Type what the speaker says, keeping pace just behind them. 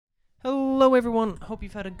Hello everyone, hope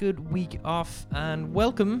you've had a good week off, and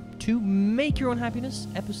welcome to Make Your Own Happiness,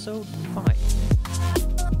 episode 5.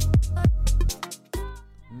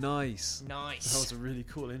 Nice. That Nice. was a really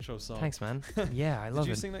cool intro song. Thanks, man. Yeah, I love Did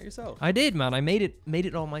you it. sing that yourself? I did, man. I made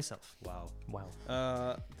it all myself. Wow.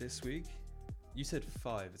 This week, you said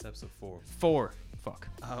 5. It's episode 4. 4. Fuck.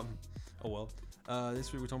 Oh well.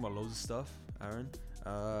 This week we're talking about loads of stuff, Aaron.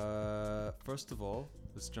 First of all,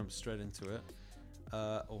 let's jump straight into it.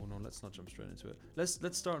 Oh no, let's not jump straight into it. Let's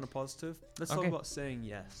start on a positive. Let's talk Okay. about saying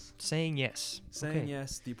yes. Saying yes. Saying Okay.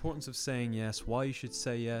 yes, the importance of saying yes, why you should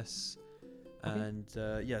say yes. Okay. And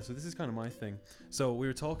so this is kind of my thing. So we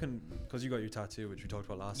were talking, because you got your tattoo, which we talked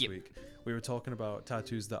about last Yep. week. We were talking about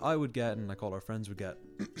tattoos that I would get and like all our friends would get.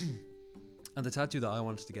 And the tattoo that I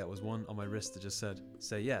wanted to get was one on my wrist that just said,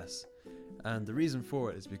 say yes. And the reason for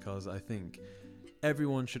it is because I think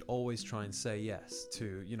everyone should always try and say yes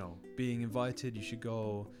to, being invited. You should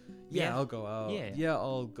go, Yeah. I'll go out. Yeah. Yeah,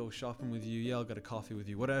 I'll go shopping with you. Yeah, I'll get a coffee with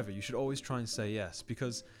you, whatever. You should always try and say yes,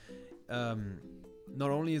 because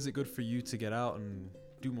not only is it good for you to get out and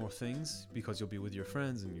do more things, because you'll be with your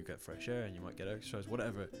friends and you get fresh air and you might get exercise,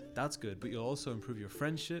 whatever, that's good, but you'll also improve your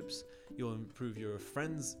friendships, you'll improve your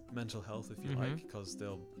friends' mental health, if you like, because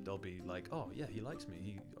they'll be like, oh yeah, he likes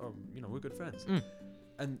me, we're good friends.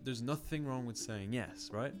 And there's nothing wrong with saying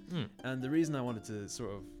yes, right? And the reason I wanted to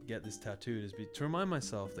sort of get this tattooed is to remind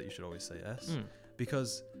myself that you should always say yes,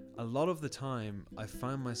 because a lot of the time I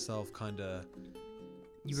find myself kind of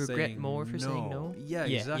You regret more for saying no? Yeah,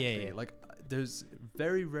 Yeah, exactly. yeah. Like, there's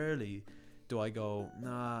very rarely do I go,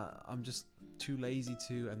 nah, I'm just too lazy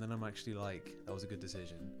to, and then I'm actually like, that was a good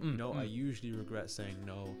decision. I usually regret saying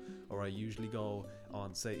no, or I usually go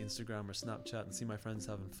on, say, Instagram or Snapchat and see my friends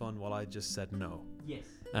having fun while I just said no. Yes.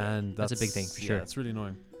 And That's a big thing, for sure. Yeah, it's really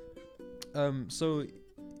annoying. So,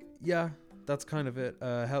 yeah, that's kind of it.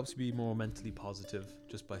 Helps you be more mentally positive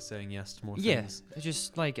just by saying yes to more things. It's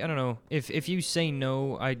just like, I don't know, if you say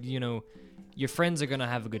no, your friends are gonna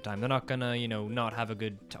have a good time. They're not gonna, not have a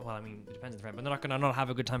good well, I mean, it depends on the friend, but they're not gonna not have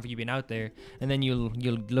a good time for you being out there. And then you'll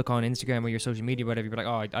look on Instagram or your social media or whatever, you're like,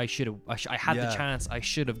 oh, I had the chance, I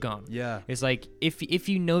should have gone. Yeah. It's like, if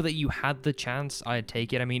you know that you had the chance, I'd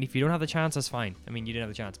take it. I mean, if you don't have the chance, that's fine. I mean, you didn't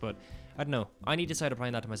have the chance, but I don't know. I need to start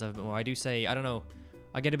applying that to myself a bit more. I do say, I don't know,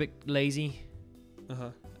 I get a bit lazy,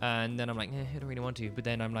 and then I'm like, I don't really want to. But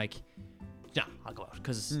then I'm like, yeah, I'll go out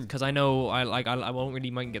because I know I won't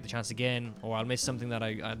really might get the chance again, or I'll miss something that I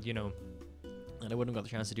and I wouldn't have got the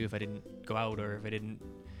chance to do if I didn't go out, or if I didn't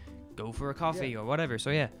go for a coffee or whatever. So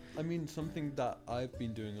yeah. I mean, something that I've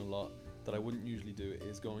been doing a lot that I wouldn't usually do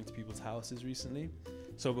is going to people's houses recently.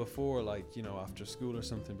 So before, after school or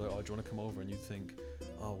something, like, oh, do you want to come over? And you think,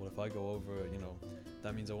 oh, well, if I go over,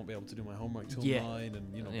 that means I won't be able to do my homework till 9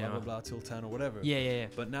 and, blah, blah, blah, till 10 or whatever. Yeah.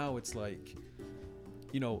 But now it's like,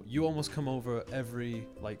 you almost come over every,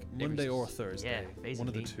 Monday or Thursday. Yeah, basically. One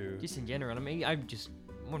of the two. Just in general. I mean,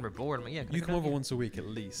 when we're bored, I'm like, yeah. You come over once a week at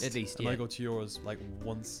least. At least, and yeah. I go to yours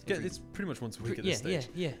once. It's pretty much once a week at this stage.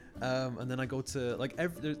 Yeah. And then I go to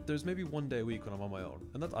there's maybe one day a week when I'm on my own,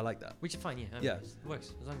 and I like that. Which is fine, yeah. I mean, Yeah. it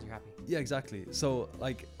works as long as you're happy. Yeah, exactly. So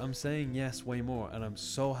I'm saying yes way more, and I'm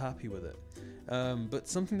so happy with it. But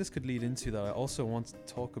something this could lead into that I also want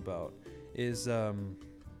to talk about is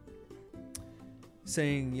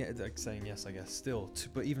saying yes, I guess, still,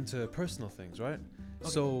 but even to personal things, right? Okay.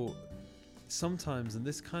 So sometimes, and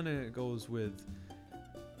this kind of goes with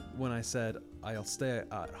when I said I'll stay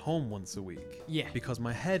at home once a week. Yeah. Because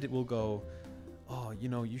my head will go, oh,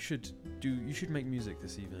 you should make music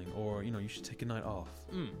this evening, or you should take a night off.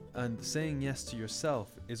 And saying yes to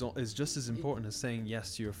yourself is just as important as saying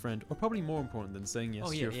yes to your friend, or probably more important than saying yes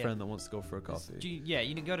to your friend that wants to go for a coffee.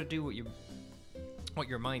 You got to do what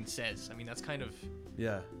your mind says. I mean, that's kind of.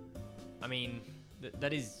 Yeah. I mean,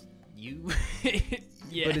 that is you.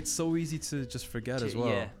 Yeah. But it's so easy to just forget as well,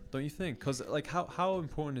 yeah. Don't you think? Because how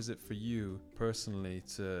important is it for you personally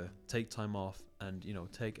to take time off and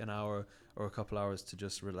take an hour or a couple hours to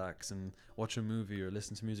just relax and watch a movie or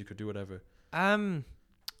listen to music or do whatever?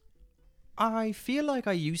 I feel like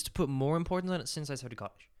I used to put more importance on it since I started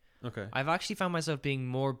college. Okay. I've actually found myself being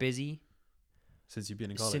more busy since you've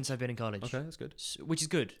been in college. Since I've been in college. Okay, that's good. Which is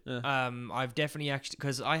good. Yeah. I've definitely actually,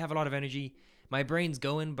 because I have a lot of energy. My brain's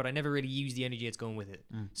going, but I never really use the energy that's going with it.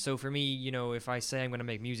 So for me, if I say I'm going to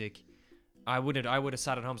make music, I would have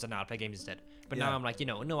sat at home and said, I'll play games instead. But now I'm like,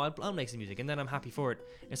 no, I'll make some music, and then I'm happy for it.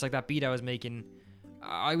 It's like that beat I was making.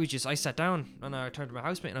 I sat down and I turned to my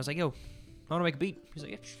housemate and I was like, yo, I want to make a beat. He's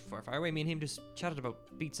like, yeah, fire away. Me and him just chatted about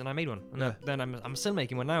beats, and I made one. And Yeah. then I'm still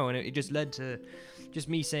making one now, and it just led to just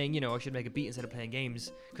me saying, I should make a beat instead of playing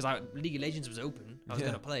games, because League of Legends was open. I was Yeah.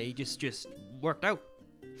 gonna play, just worked out,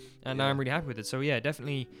 and now Yeah. I'm really happy with it. So yeah,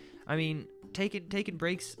 definitely. I mean, taking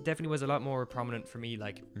breaks definitely was a lot more prominent for me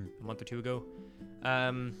like a month or two ago.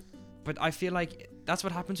 But I feel like that's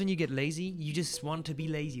what happens when you get lazy. You just want to be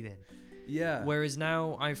lazy then. Yeah. Whereas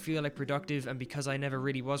now I feel like productive, and because I never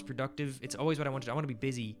really was productive, it's always what I wanted. I want to be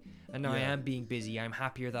busy, and now I Yeah. am being busy. I'm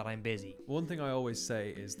happier that I'm busy. One thing I always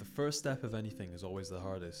say is the first step of anything is always the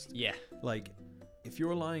hardest. Yeah. Like, if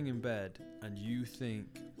you're lying in bed and you think,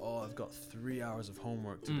 oh, I've got 3 hours of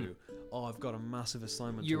homework to do, oh, I've got a massive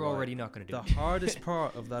assignment You're to write. already not going to do The it. hardest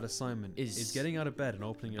part of that assignment Is is getting out of bed and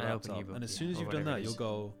opening your and opening laptop. your book, And as yeah, soon as or you've done whatever that, it you'll is.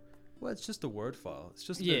 go, well, it's just a Word file. It's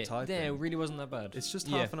just a bit Yeah, of typing. it really wasn't that bad. It's just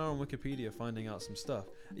Yeah. half an hour on Wikipedia finding out some stuff.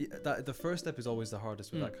 The first step is always the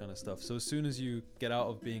hardest with that kind of stuff. So as soon as you get out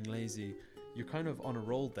of being lazy, you're kind of on a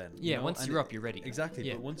roll then. Yeah, you know? once And you're up, you're ready. Exactly.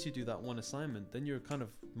 Yeah. But once you do that one assignment, then your kind of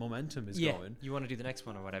momentum is Yeah, going. you want to do the next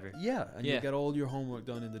one or whatever. Yeah, and Yeah. you get all your homework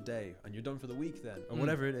done in the day, and you're done for the week then, or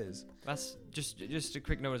whatever it is. That's just a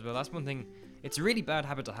quick note as well. That's one thing. It's a really bad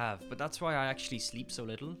habit to have, but that's why I actually sleep so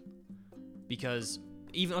little. Because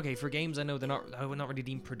even for games, I know I would not really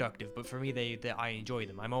deem productive, but for me, they I enjoy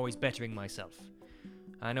them. I'm always bettering myself.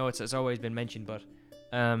 I know it's always been mentioned, but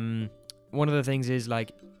one of the things is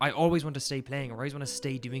like I always want to stay playing, or I always want to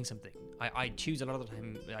stay doing something. I choose a lot of the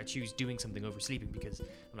time. I choose doing something over sleeping because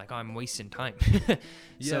I'm like, I'm wasting time.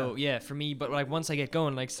 So yeah, for me. But like once I get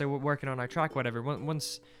going, like so we're working on our track, whatever.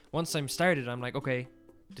 Once I'm started, I'm like, okay,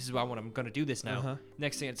 this is what I'm gonna do this now. Uh-huh.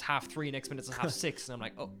 Next thing it's 3:30. Next minute it's 6:30, and I'm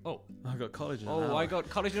like, oh, I got college in an hour. I got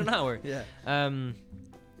college in an hour. Yeah.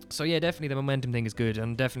 So yeah, definitely the momentum thing is good,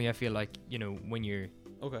 and definitely I feel like when you're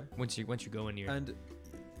Okay. once you go in, you're And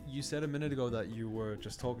you said a minute ago that you were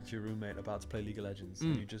just talking to your roommate about to play League of Legends,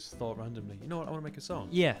 and you just thought randomly, you know what, I want to make a song.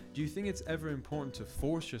 yeah. Do you think it's ever important to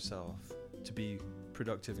force yourself to be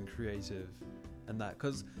productive and creative and that?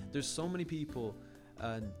 Because there's so many people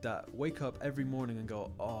that wake up every morning and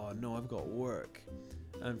go, oh no, I've got work.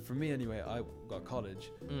 And for me anyway, I got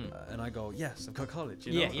college, and I go, yes, I've got college.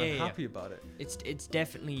 You know? I'm happy about it. It's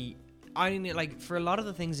definitely. I mean, like for a lot of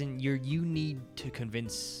the things you need to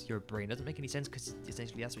convince your brain. It doesn't make any sense because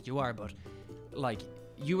essentially that's what you are. But like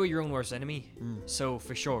you are your own worst enemy. So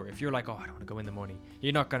for sure, if you're like, oh, I don't want to go in the morning,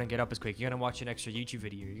 you're not gonna get up as quick. You're gonna watch an extra YouTube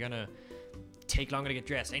video. You're gonna take longer to get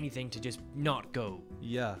dressed. Anything to just not go.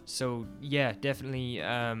 Yeah. So yeah, definitely.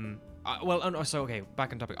 Okay,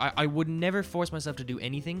 back on topic. I would never force myself to do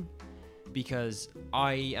anything because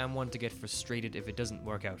I am one to get frustrated if it doesn't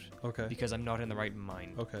work out. Okay. Because I'm not in the right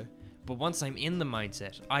mind. Okay. But once I'm in the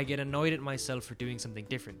mindset, I get annoyed at myself for doing something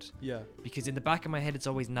different. Yeah. Because in the back of my head, it's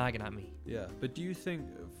always nagging at me. Yeah. But do you think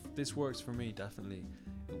this works for me? Definitely.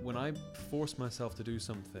 When I force myself to do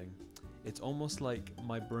something, it's almost like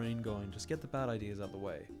my brain going, just get the bad ideas out of the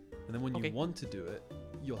way. And then when you want to do it,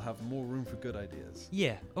 you'll have more room for good ideas.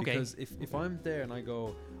 Yeah, okay. Because if I'm there and I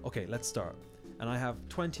go, okay, let's start, and I have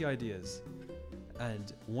 20 ideas,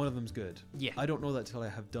 and one of them's good. Yeah. I don't know that till I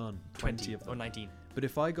have done 20 of them. Or 19. But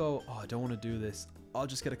if I go, oh, I don't want to do this, I'll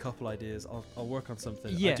just get a couple ideas. I'll work on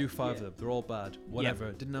something. Yeah, I do 5 of yeah. them. They're all bad.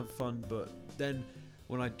 Whatever. Didn't have fun. But then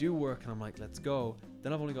when I do work and I'm like, let's go,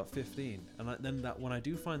 then I've only got 15. And then when I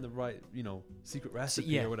do find the right, secret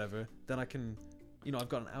recipe or whatever, then I can, I've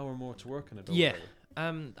got an hour more to work on it. Yeah.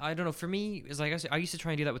 I don't know. For me, it's like I used to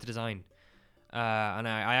try and do that with the design. And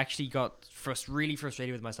I actually got really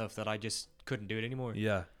frustrated with myself that I just couldn't do it anymore.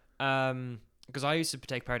 Yeah. Because I used to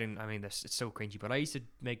take part in, it's so cringy, but I used to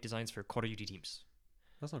make designs for Call of Duty teams.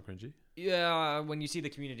 That's not cringy. Yeah, when you see the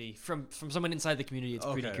community from someone inside the community, it's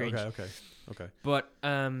pretty cringe. Okay. But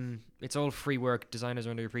it's all free work. Designers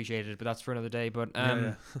are underappreciated, but that's for another day. But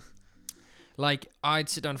like I'd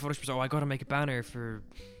sit down and Photoshop. I got to make a banner for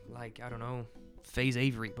I don't know, FaZe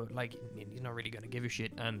Avery, but he's not really gonna give a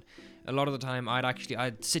shit. And a lot of the time,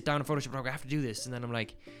 I'd sit down and Photoshop. I have to do this, and then I'm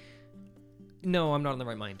like, no, I'm not in the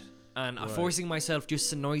right mind. And forcing myself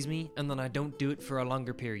just annoys me, and then I don't do it for a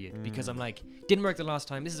longer period because I'm like, didn't work the last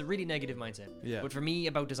time. This is a really negative mindset. Yeah. But for me,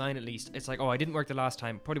 about design at least, it's like, oh, I didn't work the last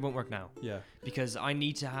time. Probably won't work now. Yeah. Because I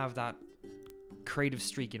need to have that creative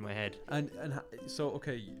streak in my head. And so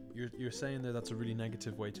okay, you're saying that's a really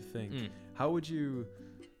negative way to think. How would you,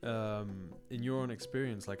 in your own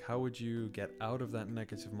experience, how would you get out of that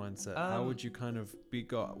negative mindset? How would you kind of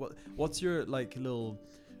what's your little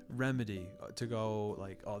remedy to go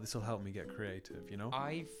oh, this will help me get creative,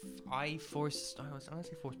 I force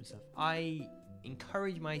myself. I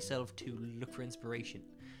encourage myself to look for inspiration.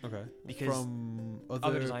 Okay. Because from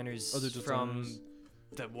other designers, other from designers.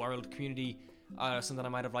 the world community, something I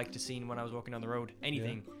might have liked to seen when I was walking on the road,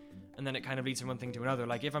 anything. And then it kind of leads from one thing to another.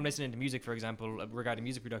 Like if I'm listening to music, for example, regarding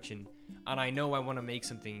music production, and I know I want to make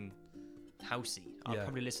something housey, I'll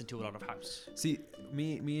probably listen to a lot of house. See,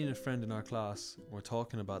 me and a friend in our class were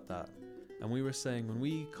talking about that, and we were saying when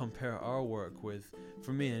we compare our work with,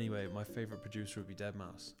 for me anyway, my favorite producer would be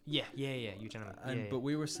Deadmau5. Yeah, you gentlemen. But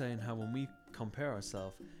we were saying how when we compare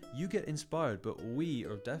ourselves, you get inspired, but we,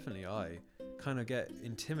 or definitely I, kind of get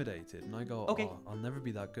intimidated, and I go, Okay. oh, I'll never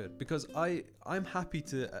be that good, because I'm happy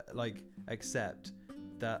to accept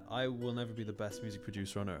that I will never be the best music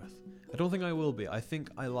producer on earth. I don't think I will be. I think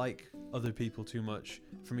I like other people too much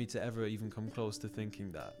for me to ever even come close to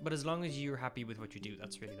thinking that. But as long as you're happy with what you do,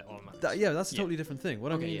 that's really all that matters. That's a totally different thing.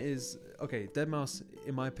 What I mean is, okay, Deadmau5,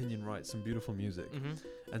 in my opinion, writes some beautiful music,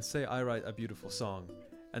 and say I write a beautiful song,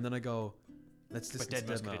 and then I go, let's listen to Deadmau5.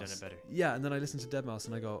 Could have done it better. Yeah, and then I listen to Deadmau5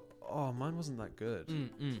 and I go, oh, mine wasn't that good.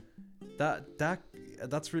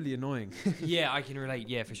 That's really annoying. Yeah, I can relate.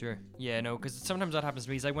 Yeah, for sure. Yeah, no, because sometimes that happens to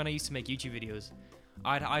me. It's like when I used to make YouTube videos,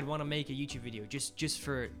 I'd want to make a YouTube video just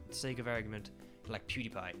for the sake of argument, like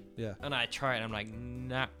PewDiePie. Yeah. And I try it, and I'm like,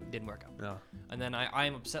 nah, didn't work out. No. And then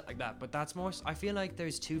I'm upset like that. But that's more. I feel like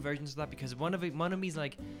there's two versions of that, because one of me's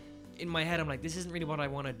like, in my head, I'm like, this isn't really what I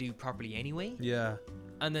want to do properly anyway. Yeah.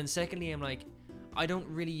 And then secondly, I'm like, I don't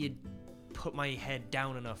really put my head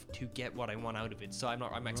down enough to get what I want out of it. So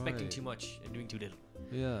I'm expecting too much and doing too little.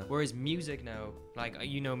 Yeah. Whereas music now, like,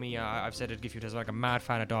 you know me, I've said it a few times, like a mad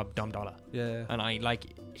fan of Dom Dolla. Yeah. And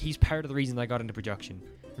he's part of the reason I got into production.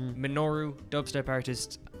 Minoru, dubstep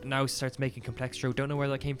artist, now starts making Complextro. Don't know where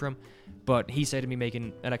that came from, but he started me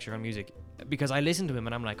making electronic music because I listened to him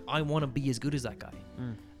and I'm like, I want to be as good as that guy.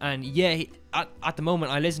 And yeah, at the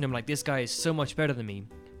moment I listen to him like, this guy is so much better than me.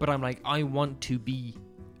 But I'm like, I tweeted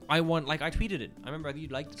it. I remember you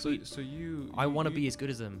liked the tweet. So I want to be as good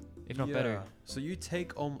as them, if not better. So you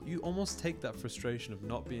almost take that frustration of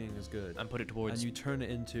not being as good and put it towards, and you turn it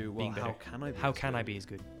into, well, being how better. can I be I be as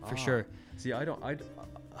good? For Ah. sure. See,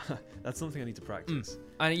 that's something I need to practice.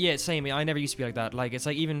 And yeah, same. I never used to be like that. Like, it's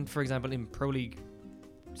like, even for example in Pro League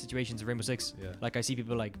situations of Rainbow Six, like I see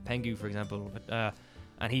people like Pengu, for example,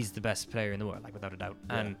 and he's the best player in the world, like without a doubt.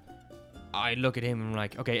 And I look at him and I'm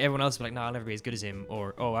like, okay, everyone else is like, nah, I'll never be as good as him,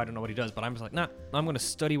 or oh, I don't know what he does, but I'm just like, nah, I'm gonna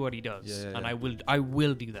study what he does, and I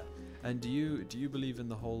will do that. And do you believe in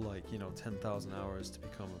the whole 10,000 hours to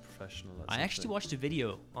become a professional? I actually watched a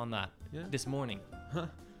video on that this morning.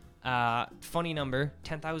 Huh. Funny number,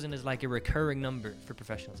 10,000 is like a recurring number for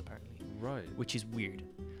professionals apparently. Right. Which is weird.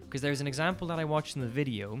 Because there's an example that I watched in the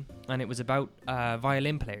video, and it was about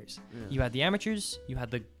violin players. Yeah. You had the amateurs, you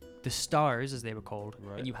had the stars, as they were called,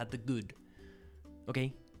 and you had the good.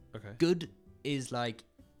 Okay? Good is like,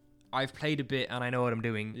 I've played a bit and I know what I'm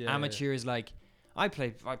doing. Amateur is like, I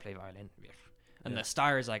play violin. And the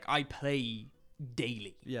star is like, I play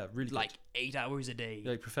daily. Yeah, really good. Like 8 hours a day.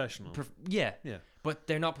 Like professional. Yeah. But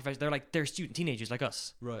they're not professional. They're teenagers like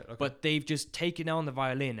us. Right, okay. But they've just taken on the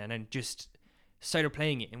violin and then just started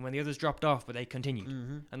playing it. And when the others dropped off, but they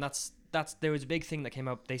continued. And that's there was a big thing that came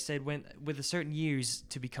up. They said with a certain years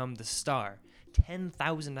to become the star,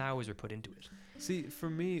 10,000 hours were put into it. See, for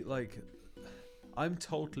me, I'm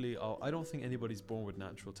totally... I don't think anybody's born with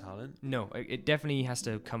natural talent. No, it definitely has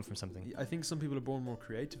to come from something. I think some people are born more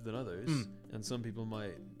creative than others, and some people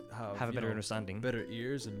might have a better understanding, better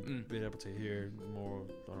ears, and be able to hear more,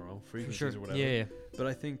 I don't know, frequencies or whatever. Yeah. But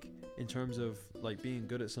I think in terms of being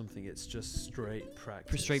good at something, it's just straight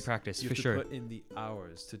practice. Straight practice, you for have to sure. put in the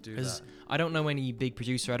hours to do that. I don't know any big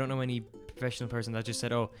producer. I don't know any professional person that just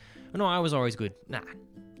said, "Oh, no, I was always good." Nah.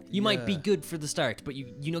 You might be good for the start, but you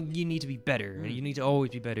need to be better. And you need to always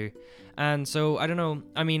be better. And so, I don't know.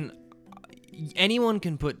 I mean, anyone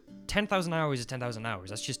can put 10,000 hours is 10,000 hours.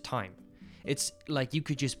 That's just time. It's like you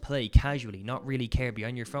could just play casually, not really care, be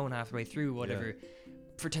on your phone halfway through, whatever,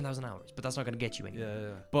 for 10,000 hours. But that's not going to get you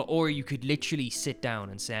anywhere. Or you could literally sit down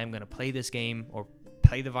and say, I'm going to play this game, or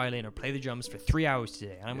play the violin, or play the drums for 3 hours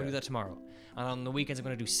today. And I'm going to do that tomorrow. And on the weekends, I'm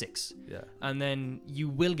going to do 6. Yeah. And then you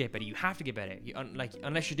will get better. You have to get better.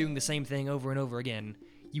 Unless you're doing the same thing over and over again,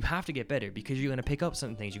 you have to get better, because you're going to pick up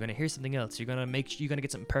some things. You're going to hear something else. You're going to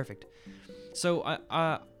get something perfect. So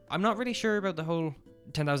I'm not really sure about the whole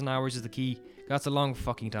 10,000 hours is the key. That's a long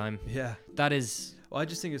fucking time. Yeah. That is. Well, I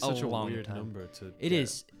just think it's such a weird number to. It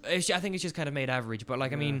is. I think it's just kind of made average. But I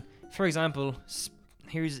mean, for example,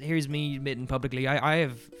 here's me admitting publicly, I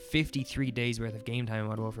have 53 days worth of game time in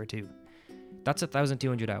Modern Warfare 2. That's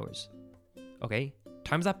 1,200 hours. Okay?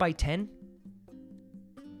 Times that by 10.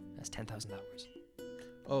 That's 10,000 hours.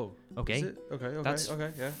 Oh. Okay. Is it? Okay. Okay. That's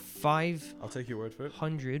okay. Yeah. 530 I'll take your word for it.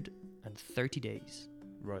 days.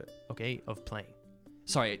 Right. Okay, of playing.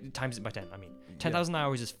 Sorry, times it by 10. I mean, 10,000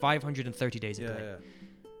 hours is 530 days of playing.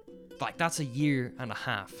 Like, that's a year and a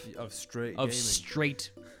half Of straight of gaming.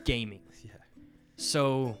 straight gaming. Yeah.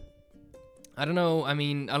 So, I don't know. I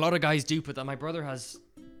mean, a lot of guys do put that. My brother has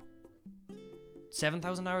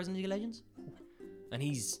 7,000 hours in League of Legends, and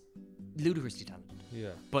he's ludicrously talented.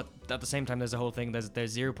 Yeah. But at the same time, there's a whole thing. There's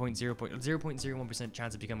 0.01%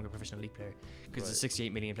 chance of becoming a professional league player because there's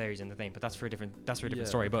 68 million players in the thing. But that's for a different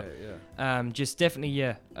story. Okay, But just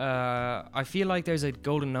definitely, I feel like there's a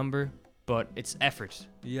golden number, but it's effort.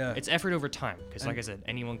 Yeah. It's effort over time because, like I said,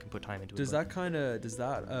 anyone can put time into it. Does that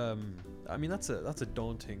I mean, that's a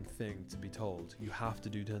daunting thing to be told. You have to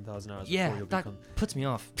do 10,000 hours before you'll become. Puts me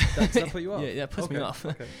off. Does that put you off? Yeah, that puts me off.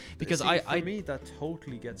 Okay. Because See, for me, that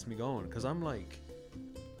totally gets me going. Because I'm like,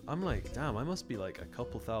 damn, I must be like a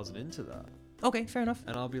couple thousand into that. Okay, fair enough.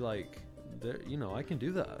 And I'll be like, I can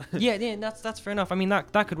do that. yeah, that's fair enough. I mean,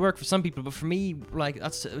 that could work for some people, but for me, like,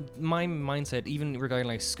 that's my mindset. Even regarding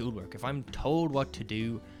like schoolwork, if I'm told what to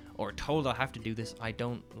do or told I have to do this, I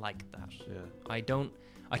don't like that. Yeah. I don't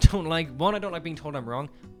like, one, I don't like being told I'm wrong.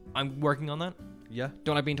 I'm working on that. Yeah.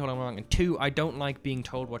 Don't like being told I'm wrong. And two, I don't like being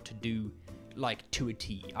told what to do, like, to a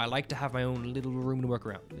T. I like to have my own little room to work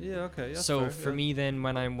around. Yeah. Okay. So fair, for me, then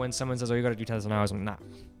when someone says, "Oh, you got to do 10,000 hours," I'm nah.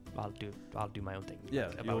 I'll do my own thing.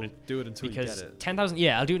 Yeah. About it. Do it until you Because get it. 10,000,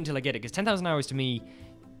 yeah, I'll do it until I get it. Because 10,000 hours to me,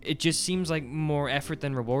 it just seems like more effort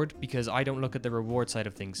than reward. Because I don't look at the reward side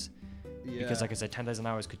of things. Yeah. Because like I said, 10,000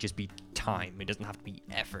 hours could just be time. It doesn't have to be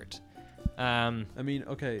effort. I mean,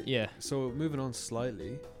 okay. Yeah. So moving on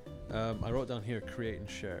slightly, I wrote down here create and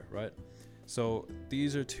share, right? So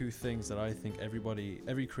these are two things that I think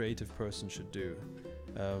every creative person should do.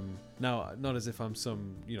 Now, not as if I'm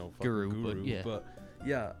some, fucking guru, but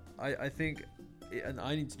yeah, I think, and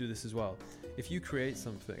I need to do this as well. If you create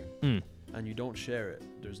something and you don't share it,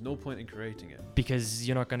 there's no point in creating it. Because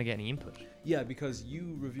you're not going to get any input. Yeah, because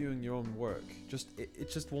you reviewing your own work,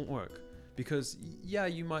 it just won't work. Because, yeah,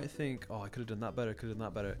 you might think, oh, I could have done that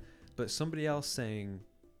better. But somebody else saying,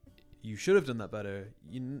 you should have done that better.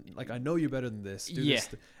 I know you're better than this. Do this.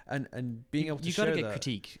 And being able to share that. You got to get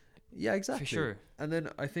critique. Yeah, exactly. For sure. And then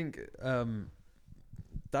I think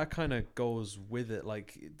that kind of goes with it,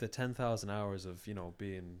 like the 10,000 hours of,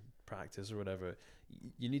 being practice or whatever.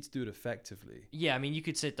 You need to do it effectively. Yeah, I mean, you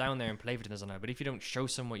could sit down there and play for 10,000 hours, but if you don't show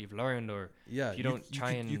someone what you've learned, or if you don't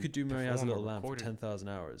you could do Mary Has a Little Lamb for 10,000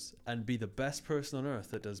 hours and be the best person on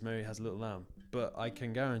earth that does Mary Has a Little Lamb. But I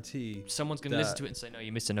can guarantee someone's going to listen to it and say, no,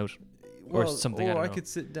 you missed a note. Or something. Or I could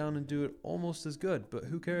sit down and do it almost as good, but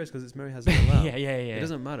who cares? Because it's Mary Has a Little Lamb. yeah. It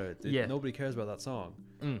doesn't matter. Nobody cares about that song.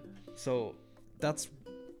 So that's.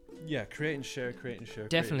 Yeah, create and share.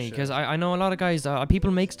 Definitely, because I know a lot of guys.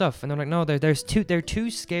 People make stuff and they're like, no, they're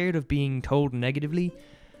too scared of being told negatively.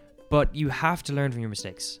 But you have to learn from your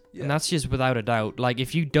mistakes, and that's just without a doubt. Like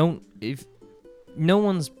if no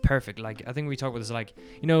one's perfect. Like I think we talked about this. Like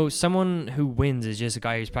someone who wins is just a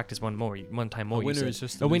guy who's practiced one time more. A winner is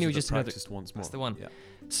just practiced once more. That's the one. Yeah.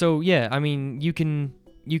 So yeah, I mean, you can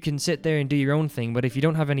sit there and do your own thing, but if you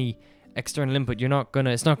don't have any external input,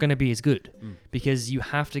 it's not gonna be as good because you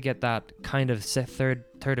have to get that kind of third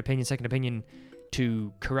opinion, second opinion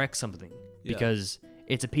to correct something because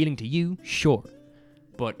it's appealing to you, sure.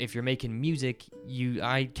 But if you're making music,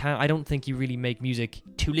 I don't think you really make music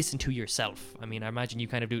to listen to yourself. I mean, I imagine you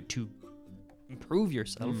kind of do it to improve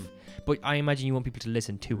yourself, but I imagine you want people to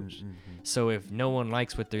listen to it. So if no one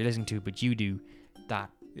likes what they're listening to, but you do, that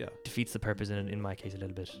defeats the purpose in my case a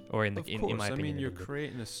little bit, or in my opinion. I mean, you're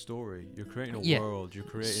creating a story, you're creating a world, you're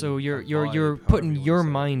creating. So you're putting your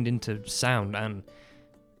mind into sound, and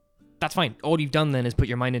that's fine. All you've done then is put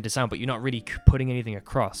your mind into sound, but you're not really putting anything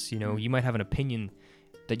across. You might have an opinion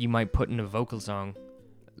that you might put in a vocal song.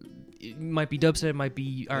 It might be dubstep, it might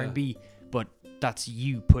be R&B, but that's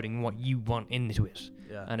you putting what you want into it.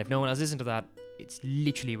 Yeah. And if no one else listens to that, it's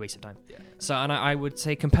literally a waste of time. Yeah. So, and I would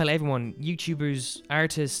say compel everyone, YouTubers,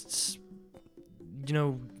 artists,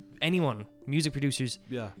 anyone, music producers.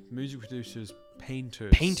 Yeah, music producers,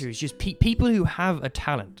 painters. Painters, just people who have a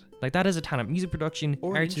talent. Like that is a talent. Music production,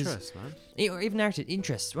 or artists. Interest, man. Or even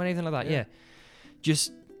interests, or anything like that, yeah.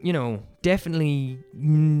 Just, definitely,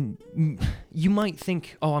 you might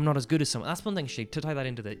think, oh, I'm not as good as someone. That's one thing, to tie that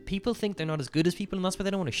into that. People think they're not as good as people, and that's why they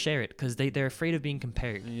don't want to share it, because they're afraid of being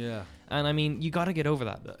compared. Yeah. And I mean, you got to get over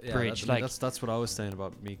that bridge. That's what I was saying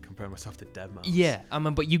about me comparing myself to Deadmau5. Yeah,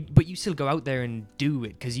 but you still go out there and do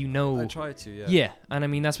it, because I try to, yeah. Yeah, and I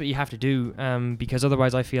mean, that's what you have to do, because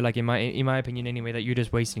otherwise I feel like, in my opinion anyway, that you're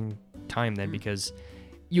just wasting time then, because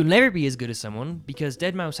you'll never be as good as someone because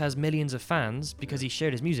deadmau5 has millions of fans because he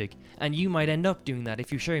shared his music, and you might end up doing that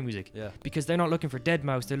if you share your music. Yeah. Because they're not looking for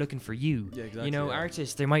deadmau5, they're looking for you. Yeah, exactly. You know, yeah.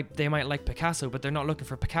 artists, they might like Picasso, but they're not looking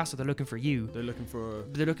for Picasso, they're looking for you. They're looking for.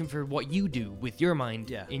 They're looking for what you do with your mind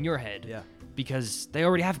Yeah. in your head. Yeah. Because they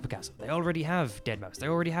already have Picasso, they already have deadmau5, they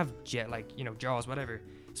already have Jaws, whatever.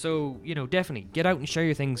 So, definitely get out and share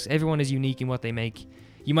your things. Everyone is unique in what they make.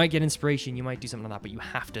 You might get inspiration, you might do something like that, but you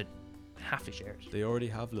have to share it. They already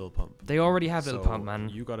have Lil Pump. They already have Lil So Pump, man.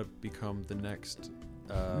 You gotta become the next.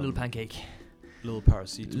 Little pancake, Little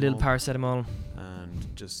paracetamol. little paracetamol,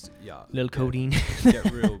 And just little codeine. Get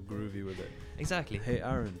real groovy with it. Exactly. Hey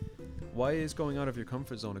Aaron, why is going out of your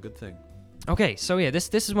comfort zone a good thing? Okay, so yeah, this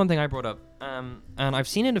is one thing I brought up, and I've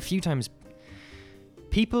seen it a few times.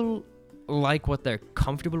 People like what they're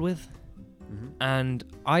comfortable with, and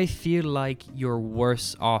I feel like you're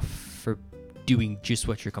worse off for doing just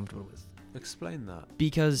what you're comfortable with. Explain that.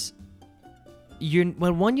 Because you'll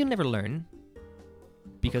never learn,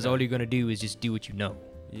 because Okay. all you're gonna do is just do what you know.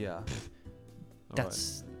 Yeah.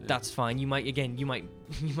 That's Alright, yeah. that's fine. You might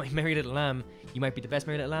marry Little Lamb. You might be the best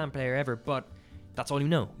Marry Little Lamb player ever, but that's all you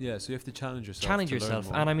know. Yeah, so you have to challenge yourself. Challenge to learn yourself.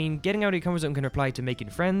 more. And I mean, getting out of your comfort zone can apply to making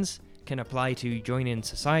friends, can apply to joining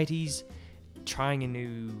societies, trying a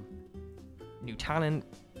new talent.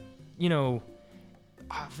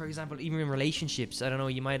 For example, even in relationships, I don't know,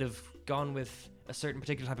 you might have gone with a certain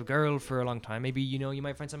particular type of girl for a long time. Maybe, you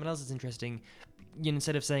might find someone else that's interesting.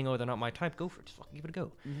 Instead of saying, oh, they're not my type, go for it. Just fucking give it a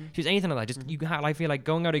go. Just anything like that. Just I feel like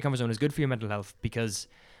going out of your comfort zone is good for your mental health, because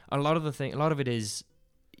a lot of it is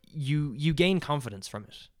you gain confidence from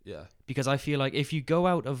it. Yeah. Because I feel like if you go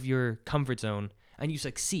out of your comfort zone and you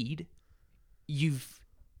succeed, you've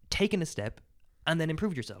taken a step and then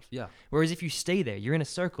improved yourself. Yeah. Whereas if you stay there, you're in a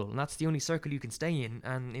circle, and that's the only circle you can stay in.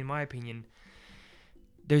 And in my opinion,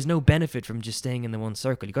 there's no benefit from just staying in the one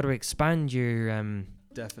circle. You got to expand your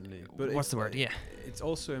Definitely. But what's the word? Yeah. It's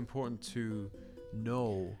also important to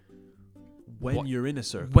know when What- you're in a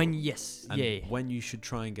circle. When yes, and yeah. when you should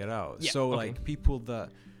try and get out. Yeah, So okay. like people that,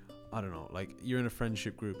 I don't know, like you're in a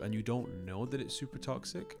friendship group and you don't know that it's super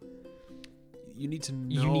toxic. You need to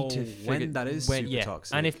know You need to when figure that is when, super yeah.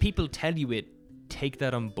 toxic. And if people tell you it, take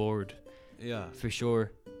that on board yeah, for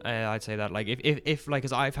sure. I'd say that, like, if like,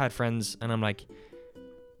 cause I've had friends and I'm like,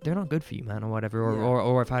 they're not good for you, man, or whatever. Or Yeah.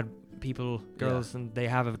 or I've had people, girls, and they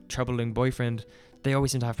have a troubling boyfriend. They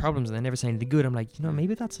always seem to have problems and they never say anything good. I'm like,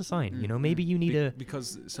 maybe that's a sign. Maybe you need a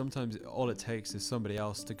because sometimes all it takes is somebody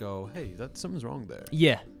else to go, hey, that something's wrong there.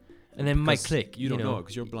 yeah, and then it might Because click. You don't know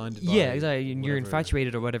because you're blinded. By Yeah, exactly. And you're whatever.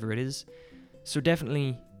 infatuated or whatever it is. So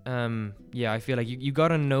definitely, I feel like you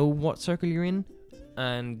gotta know what circle you're in,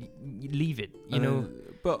 and leave it.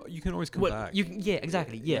 But you can always come back. You can, yeah,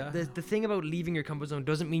 exactly. Yeah. Yeah. The thing about leaving your comfort zone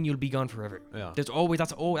doesn't mean you'll be gone forever. Yeah. There's always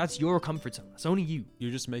that's your comfort zone. That's only you.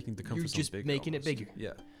 You're just making the comfort zone just bigger. making it almost. bigger.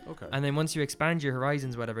 Yeah. Okay. And then once you expand your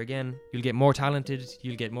horizons, whatever, again, you'll get more talented.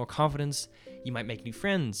 You'll get more confidence. You might make new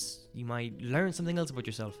friends. You might learn something else about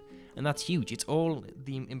yourself, and that's huge. It's all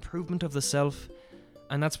the improvement of the self,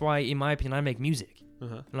 and that's why, in my opinion, I make music.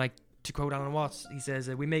 Like, to quote Alan Watts, he says,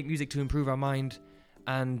 we make music to improve our mind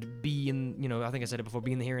and be in, I think I said it before,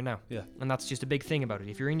 be in the here and now. Yeah. And that's just a big thing about it.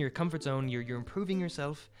 If you're in your comfort zone, you're improving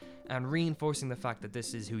yourself and reinforcing the fact that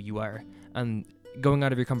this is who you are. And going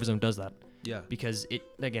out of your comfort zone does that, Yeah. because it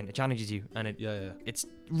challenges you, and Yeah. it's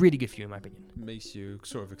really good for you, in my opinion. Makes you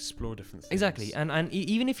sort of explore different things. Exactly. And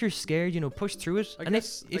even if you're scared, push through it. I And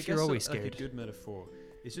guess, if you're always like scared, a good metaphor,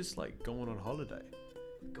 it's just like going on holiday.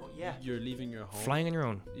 yeah, You're leaving your home. flying on your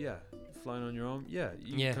own. Yeah. Flying on your own. Yeah.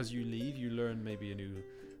 Yeah. Because you leave, you learn maybe you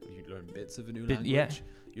learn bits of a new Bit- language. yeah.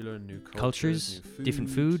 You learn new Cultures, new different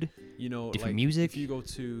food. Different different music. If you go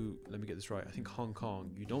to, let me get this right, I think Hong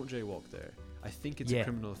Kong, you don't jaywalk there. I think it's Yeah. a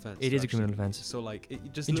criminal offense. It is a actually. criminal offense. So like,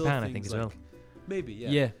 it just In little Japan, I things think, as like- well. Maybe, yeah.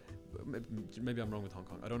 Yeah. Maybe I'm wrong with Hong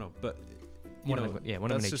Kong. I don't know, but One of the that's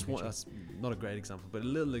nations just one. mentioned. That's not a great example, but a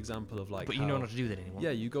little example of like. But you know not to do that anymore.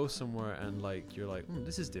 Yeah, you go somewhere and like you're like,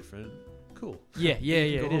 this is different. Cool. Yeah. And you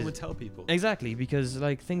can go It home is. and tell people. Exactly, because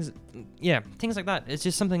like things like that. It's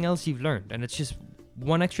just something else you've learned, and it's just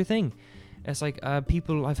one extra thing. It's like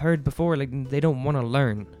people I've heard before, like they don't want to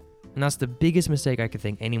learn, and that's the biggest mistake I could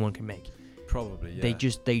think anyone can make. Probably. Yeah.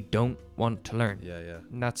 They don't want to learn, Yeah.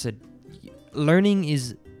 and that's it. Learning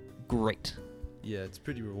is great, Yeah, it's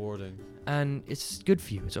pretty rewarding. and it's good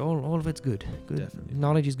for you. It's all of it's good. Good Definitely.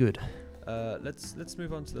 knowledge is good. Let's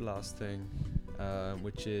move on to the last thing,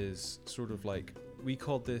 which is sort of like we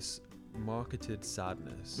call this marketed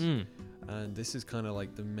sadness, and this is kind of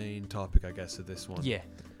like the main topic, I guess, of this one. Yeah,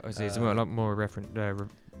 I say it's a lot more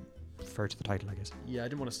refer to the title, I guess. Yeah, I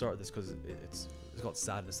didn't want to start this because it's got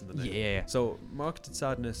sadness in the name. Yeah. So marketed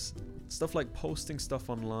sadness, stuff like posting stuff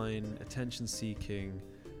online, attention seeking,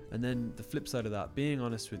 and then the flip side of that, being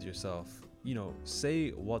honest with yourself. You know, say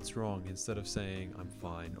what's wrong instead of saying I'm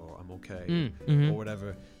fine or I'm okay or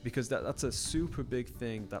whatever, because that's a super big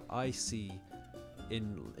thing that I see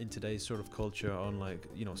in today's sort of culture on, like,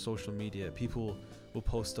 you know, social media. People will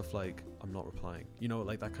post stuff like I'm not replying, you know,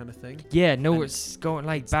 like that kind of thing. Yeah, no, And it's going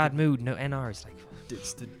like bad mood, no NRs, like.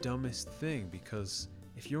 It's the dumbest thing, because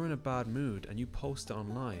if you're in a bad mood and you post it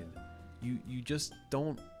online, you just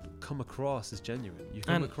don't come across as genuine. You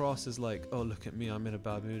come across as like, oh, look at me, I'm in a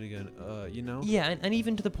bad mood again, you know? Yeah, and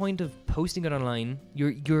even to the point of posting it online,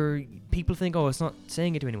 you're people think, oh, it's not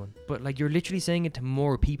saying it to anyone, but like you're literally saying it to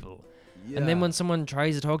more people. Yeah. And then when someone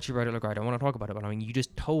tries to talk to you about it, like, right, I want to talk about it, but I mean, you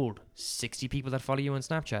just told 60 people that follow you on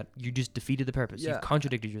Snapchat, you just defeated the purpose. Yeah. You've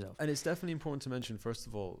contradicted yourself. And it's definitely important to mention, first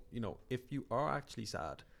of all, you know, if you are actually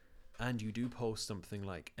sad and you do post something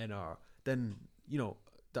like NR, then, you know,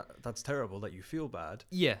 that's terrible that you feel bad.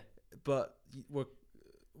 Yeah. But what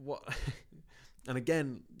and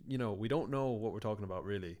again, you know, we don't know what we're talking about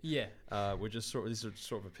really. Yeah. We're just these are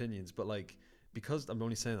sort of opinions, but like, because I'm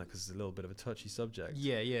only saying that because it's a little bit of a touchy subject.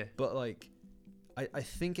 Yeah. But like, I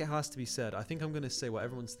think it has to be said. I think I'm going to say what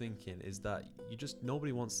everyone's thinking is that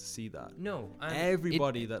nobody wants to see that. No.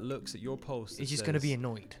 Everybody that looks at your post is just going to be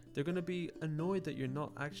annoyed. They're going to be annoyed that you're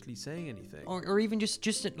not actually saying anything. Or even just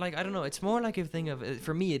like, I don't know. It's more like a thing of,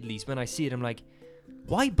 for me at least, when I see it, I'm like,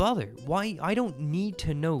 why bother? Why? I don't need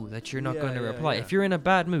to know that you're not going to reply. Yeah. If you're in a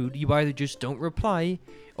bad mood, you either just don't reply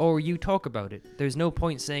or you talk about it. There's no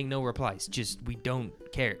point saying no replies. Just, we don't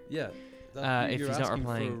care. Yeah. If he's not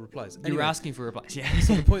replying, for replies. You're Anyway, asking for replies. Yeah.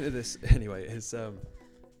 So the point of this, anyway, is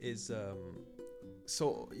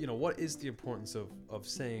so, you know, what is the importance of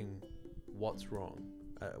saying what's wrong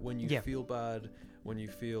when you feel bad, when you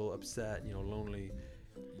feel upset, you know, lonely?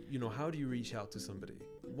 You know, how do you reach out to somebody?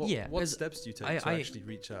 What steps do you take to actually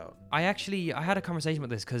reach out? I had a conversation about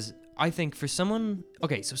this because I think for someone,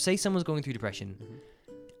 okay, so say someone's going through depression.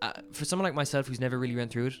 For someone like myself who's never really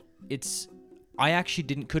went through it, I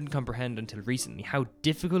actually couldn't comprehend until recently how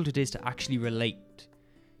difficult it is to actually relate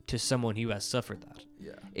to someone who has suffered that.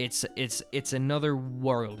 Yeah. It's another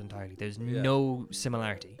world entirely. There's no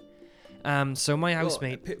similarity. So my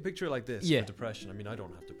housemate, picture it like this. For depression. I mean, I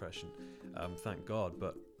don't have depression, thank God.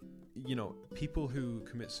 But you know, people who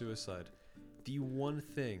commit suicide, the one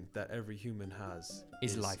thing that every human has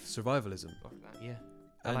is life, survivalism. Yeah.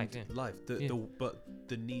 Life. But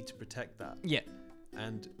the need to protect that. Yeah.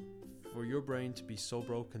 And for your brain to be so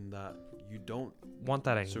broken that you don't want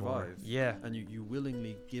that anymore. Survive. Yeah. And you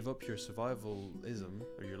willingly give up your survivalism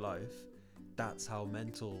or your life. That's how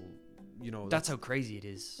mental, you know. That's how crazy it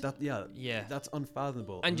is. That's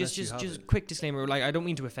unfathomable. And just quick disclaimer, like, I don't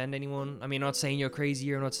mean to offend anyone. I mean, I'm not saying you're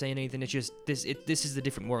crazy or not saying anything. It's just this is a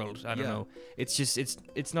different world. I don't know. It's just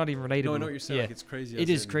it's not even relatable. No, I know what you're saying. Like, it's crazy. It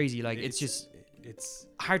is crazy. Like, it's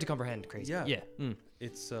hard to comprehend. Crazy. Yeah.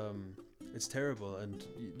 It's terrible, and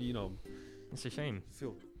you know, it's a shame. I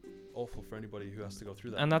feel awful for anybody who has to go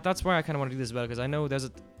through that. And that's why I kind of want to do this as well, because I know there's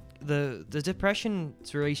the depression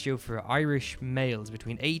ratio for Irish males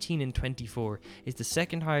between 18 and 24 is the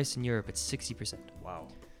second highest in Europe. It's 60%. Wow.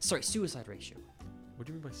 Sorry, suicide ratio. What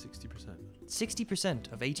do you mean by 60%?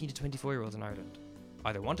 60% of 18 to 24-year-olds in Ireland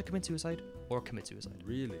either want to commit suicide or commit suicide.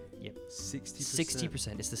 Really? Yep. 60%.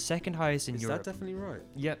 60%. It's the second highest in Europe. Is that definitely right?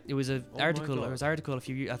 Yeah. It was an article. There was an article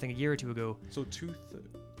a year or two ago. So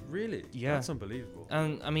really? Yeah. That's unbelievable.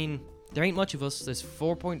 And I mean, there ain't much of us. There's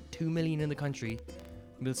 4.2 million in the country.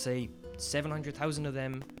 We'll say 700,000 of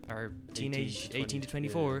them are teenage, 18 to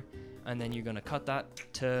 24. Yeah. And then you're going to cut that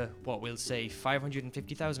to what we'll say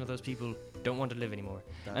 550,000 of those people don't want to live anymore.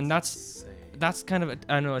 That's kind of,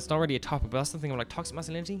 I know it's not really a topic, but that's something like toxic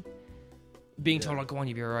masculinity. Being told, like, go on,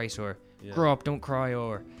 you'll be alright, or grow up, don't cry,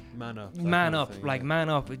 or man up. Man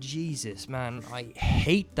up. Jesus, man. I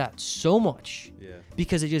hate that so much. Yeah.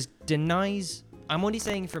 Because it just denies. I'm only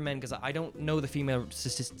saying for men because I don't know the female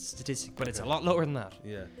statistic, but it's a lot lower than that.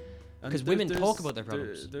 Yeah. Because women talk about their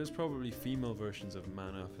problems. There's probably female versions of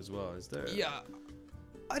man up as well, is there? Yeah.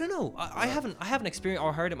 I don't know. I haven't experienced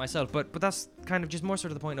or heard it myself, but that's kind of just more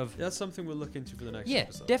sort of the point of. That's something we'll look into for the next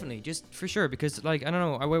episode. Yeah, definitely, just for sure, because like I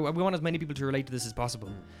don't know, we want as many people to relate to this as possible.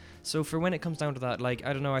 So for when it comes down to that, like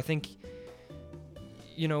I don't know, I think,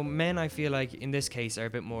 you know, men, I feel like in this case are a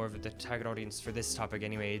bit more of the target audience for this topic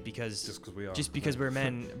anyway, because just because we're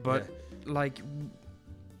men, but like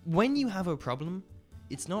when you have a problem,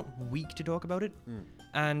 it's not weak to talk about it.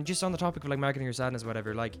 And just on the topic of like marketing your sadness, or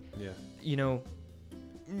whatever, like you know.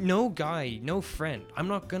 no guy, no friend. I'm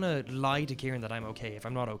not gonna lie to Kieran that I'm okay if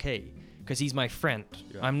I'm not okay, because he's my friend.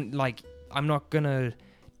 Yeah. I'm not gonna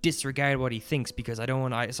disregard what he thinks because I don't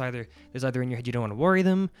want. There's either in your head you don't want to worry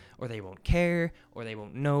them, or they won't care, or they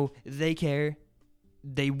won't know. They care.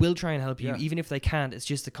 They will try and help you, Yeah. even if they can't. It's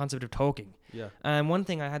just the concept of talking. Yeah. One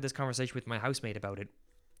thing, I had this conversation with my housemate about it.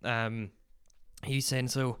 He's saying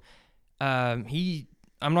so.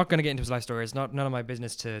 I'm not going to get into his life story. It's none of my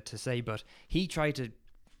business to say, but he tried to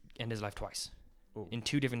end his life twice, Oh. in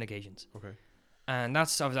 2 different occasions. Okay. And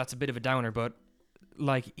that's a bit of a downer, but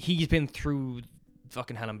like he's been through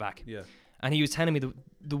fucking hell and back. Yeah. And he was telling me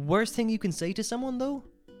the worst thing you can say to someone though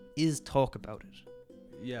is talk about it,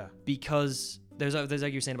 Yeah. because there's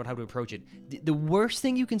like you're saying about how to approach it. The worst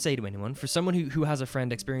thing you can say to anyone, for someone who has a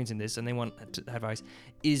friend experiencing this and they want advice,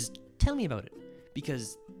 is tell me about it,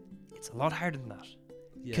 because it's a lot harder than that.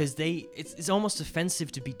 Yeah. Because it's almost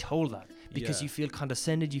offensive to be told that, because Yeah. you feel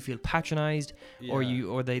condescended, you feel patronized,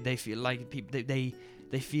 or they feel like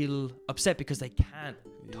they feel upset because they can't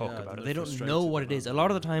talk about it. They don't know what it is. A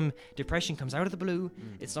lot of the time, depression comes out of the blue.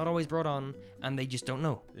 It's not always brought on, and they just don't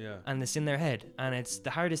know. Yeah. And it's in their head, and it's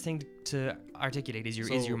the hardest thing to articulate is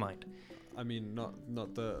your mind. I mean, not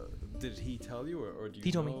the. Did he tell you, or do you?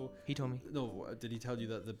 He told me. know? He told me. No, did he tell you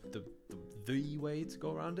that the way to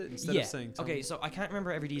go around it instead Yeah. of saying? Tell Okay, me? so I can't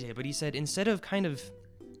remember every detail, but he said instead of kind of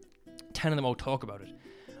telling them, "Oh, talk about it."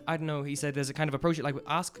 I don't know. He said there's a kind of approach it like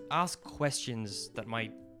ask questions that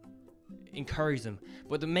might encourage them.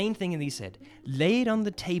 But the main thing, and he said, lay it on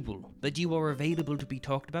the table that you are available to be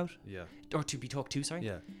talked about, Yeah. or to be talked to. Sorry.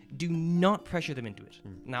 Yeah. Do not pressure them into it.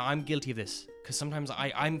 Now, I'm guilty of this because sometimes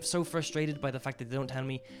I'm so frustrated by the fact that they don't tell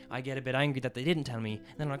me. I get a bit angry that they didn't tell me. And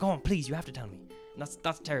then I'm like, oh, please, you have to tell me. And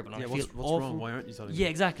that's terrible. And Yeah. I feel What's awful. wrong? Why aren't you telling me? Yeah,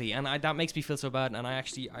 exactly. And that makes me feel so bad. And I'm Yeah.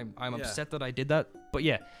 upset that I did that. But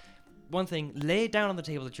yeah, one thing, lay it down on the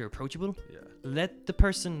table that you're approachable. Yeah. Let the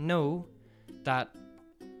person know that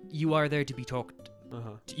you are there to be talked.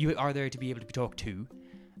 You are there to be able to be talked to,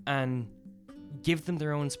 and give them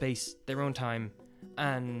their own space, their own time,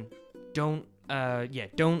 and don't. For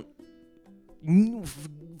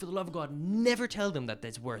the love of God, never tell them that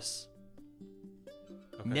it's worse.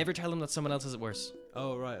 Okay. Never tell them that someone else has it worse.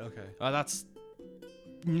 Oh right. Okay. That's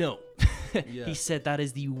no. Yeah. He said that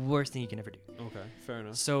is the worst thing you can ever do. Okay. Fair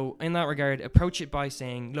enough. So in that regard, approach it by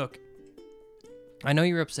saying, look, I know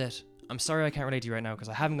you're upset. I'm sorry I can't relate to you right now because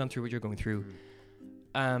I haven't gone through what you're going through.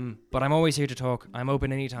 But I'm always here to talk. I'm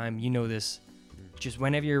open anytime. You know this. Just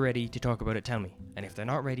whenever you're ready to talk about it, tell me. And if they're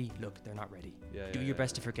not ready, look, they're not ready. Yeah. Do your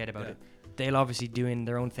best to forget about Yeah. it. They'll obviously doing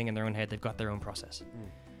their own thing in their own head. They've got their own process.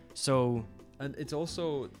 So And it's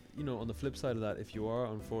also, on the flip side of that, if you are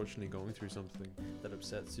unfortunately going through something that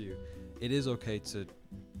upsets you, it is okay to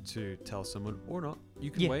tell someone or not.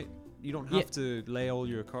 You can Yeah. wait. You don't Yeah. have to lay all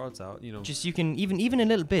your cards out. just you can even in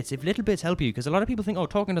little bits. If little bits help you, because a lot of people think, oh,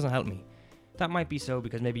 talking doesn't help me. That might be so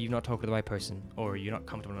because maybe you've not talked to the right person or you're not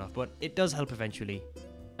comfortable enough. But it does help eventually,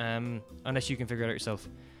 unless you can figure it out yourself.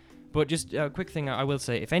 But just a quick thing I will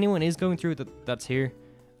say, if anyone is going through that's here,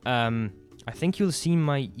 I think you'll see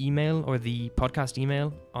my email or the podcast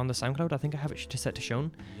email on the SoundCloud. I think I have it set to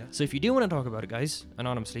shown. Yeah. So if you do want to talk about it, guys,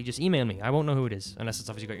 anonymously, just email me. I won't know who it is unless it's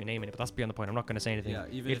obviously got your name in it. But that's beyond the point. I'm not going to say anything. Yeah.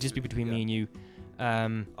 Even It'll just be between me and you. I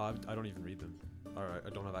don't even read them. All right. I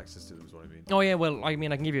don't have access to them. Is what I mean. Oh yeah, well, I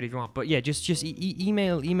mean, I can give you it if you want, but yeah, just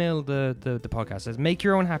email the podcast. It says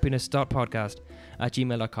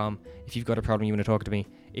makeyourownhappiness.podcast@gmail.com if you've got a problem you want to talk to me.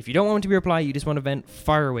 If you don't want to be reply, you just want to vent,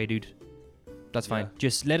 fire away, dude. That's fine. Yeah.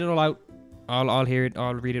 Just let it all out. I'll hear it.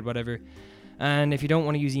 I'll read it. Whatever. And if you don't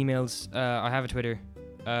want to use emails, I have a Twitter.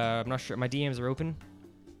 I'm not sure. My DMs are open.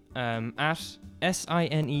 At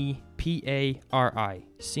SINEPARI.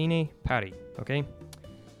 Cine Patty. Okay.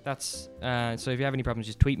 That's so if you have any problems,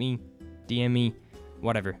 just tweet me, DM me,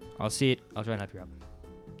 whatever. I'll see it. I'll try and help you out.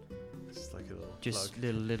 It's like a little Just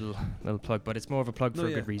plug. little plug, but it's more of a plug for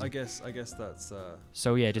a good reason. I guess that's.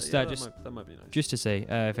 So yeah, just that might be nice. just to say,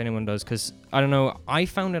 if anyone does, because I don't know, I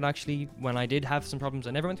found it actually when I did have some problems.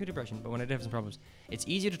 I never went through depression, but when I did have some problems, it's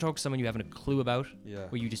easier to talk to someone you haven't a clue about, Yeah.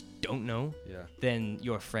 where you just don't know, Yeah. than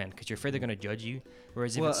your friend, because you're afraid they're gonna judge you.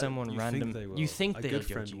 Whereas if Well, it's someone you random, think they will. you think A they'll good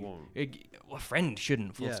judge friend you. won't. A friend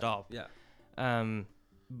shouldn't. Full Yeah. stop. Yeah.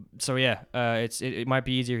 So yeah, it might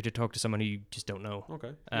be easier to talk to someone who you just don't know.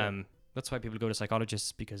 Okay. That's why people go to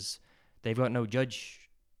psychologists, because they've got no judge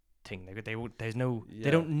thing. There's no they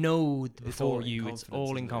Yeah. don't know It's before all in you. It's confidence, all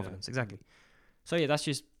isn't in it? confidence. Yeah. Exactly. So yeah, that's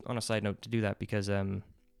just on a side note to do that, because no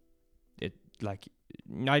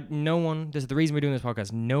one. This is the reason we're doing this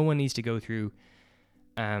podcast. No one needs to go through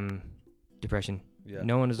depression. Yeah.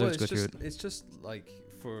 No one deserves to go through it. It's just like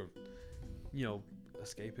for,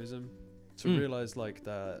 escapism, to Mm. realize like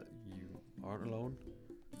that you aren't alone.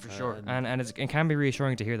 For sure. And- And it can be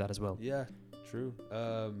reassuring to hear that as well. Yeah, true.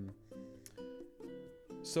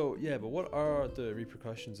 So yeah, but what are the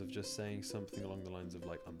repercussions of just saying something along the lines of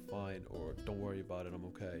like I'm fine or don't worry about it, I'm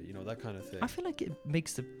okay, you know, that kind of thing? I feel like it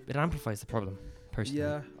amplifies the problem, personally.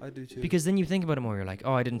 Yeah, I do too. Because then you think about it more, you're like,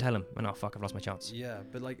 oh, I didn't tell him. And oh, fuck, I've lost my chance. Yeah,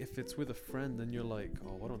 but like if it's with a friend, then you're like,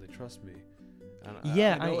 oh, why don't they trust me? And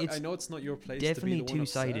Yeah, I know it's not your place Definitely to be the one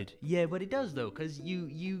upset. two-sided. Yeah, but it does, though, because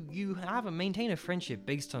you maintain a friendship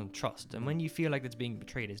based on trust. And when you feel like it's being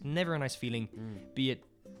betrayed, it's never a nice feeling, be it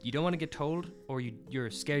you don't want to get told or you're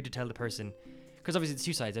scared to tell the person. Because obviously it's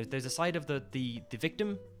two sides. There's a side of the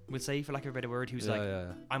victim, we'll say, for lack of a better word, who's like,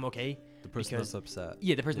 I'm okay. The person because- that's upset.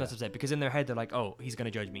 Yeah, the person that's upset, because in their head they're like, oh, he's going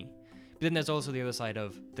to judge me. But then there's also the other side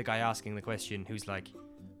of the guy asking the question who's like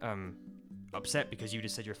upset because you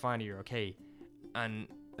just said you're fine or you're okay. And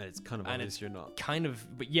And it's kind of And obvious you're not. kind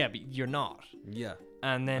of, but you're not. Yeah.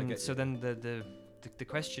 And then get so you. then the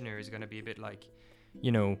questioner is going to be a bit like,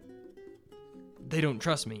 you know, they don't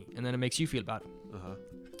trust me, and then it makes you feel bad. Uh-huh.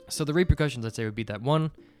 So the repercussions, I'd say, would be that one,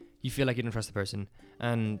 you feel like you don't trust the person,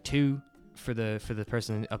 and two, for the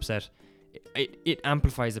person upset, it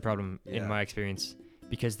amplifies the problem in Yeah. my experience,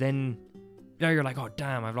 because then now you're like, oh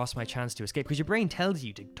damn, I've lost my chance to escape, because your brain tells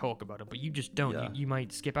you to talk about it, but you just don't. Yeah. You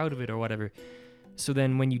might skip out of it or whatever. So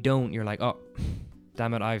then when you don't, you're like, oh,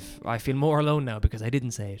 damn it, I feel more alone now because I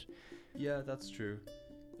didn't say it. Yeah, that's true.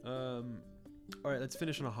 All right, let's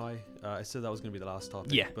finish on a high. I said that was going to be the last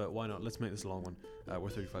topic. Yeah. But why not? Let's make this a long one. We're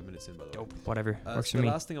 35 minutes in, by the way. Dope. Whatever. Works So for the me.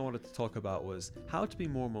 last thing I wanted to talk about was how to be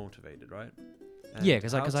more motivated, right? Yeah,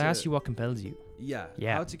 because how I to- asked you what compels you. Yeah.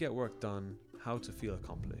 Yeah. How to get work done, how to feel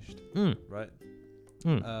accomplished, Mm. right?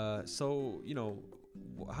 Mm. So, you know,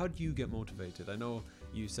 how do you get motivated? I know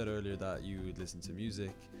you said earlier that you would listen to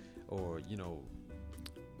music or, you know.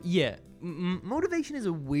 Yeah, motivation is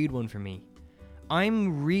a weird one for me.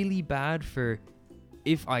 I'm really bad for,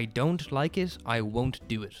 if I don't like it, I won't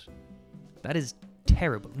do it. That is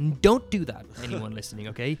terrible. Don't do that, anyone listening,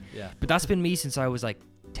 okay? Yeah. But that's been me since I was like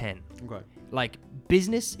 10. Okay. Like,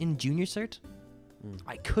 business in junior cert, Mm.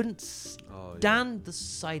 I couldn't Oh, yeah. stand the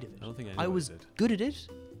sight of it. I don't think I anyone was did. good at it,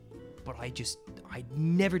 but I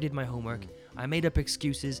never did my homework. I made up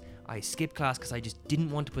excuses. I skipped class because I just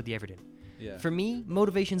didn't want to put the effort in. Yeah. For me,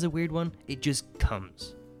 motivation's a weird one. It just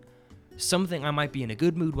comes. Something, I might be in a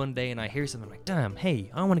good mood one day and I hear something like, damn,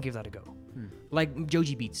 hey, I want to give that a go. Like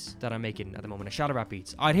Joji beats that I'm making at the moment, a shadow rap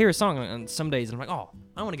beats. I'd hear a song on some days and I'm like, oh,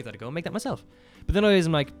 I want to give that a go, make that myself. But then other days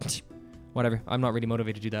I'm like, whatever, I'm not really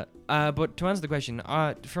motivated to do that. But to answer the question,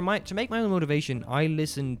 to make my own motivation, I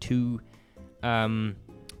listen to,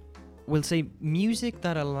 we'll say, music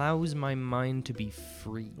that allows my mind to be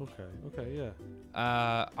free. Okay,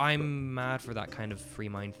 yeah. I'm mad for that kind of free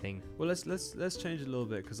mind thing. Well, let's change it a little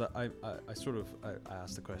bit because I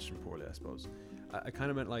asked the question poorly, I suppose. I kind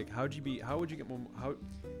of meant like how would you be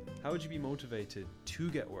motivated to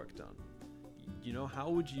get work done? You know, how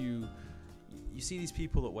would you see these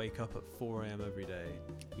people that wake up at 4 a.m. every day,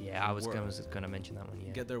 Yeah, I was Work. gonna mention that one.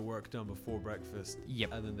 Yeah. get their work done before breakfast,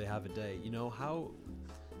 Yep. and then they have a day. You know how?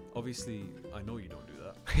 Obviously, I know you don't do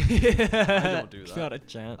that. I don't do that. Not a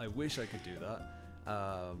chance. I wish I could do that.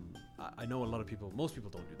 I know a lot of people. Most people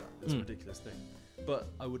don't do that. It's a ridiculous thing. But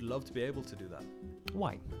I would love to be able to do that.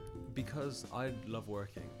 Why? Because I love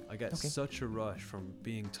working. I get Okay. such a rush from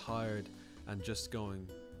being tired and just going.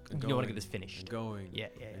 And You going want to get this finished. and going. Yeah.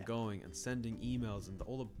 And going and sending emails and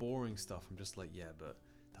all the boring stuff. I'm just like, yeah, but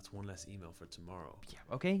that's one less email for tomorrow. Yeah.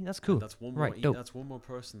 Okay, that's And cool. that's one more. Right, dope. That's one more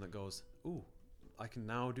person that goes, ooh, I can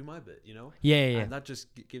now do my bit. You know. Yeah. And that just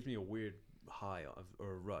gives me a weird high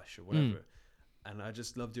or a rush or whatever. And I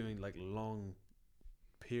just love doing like long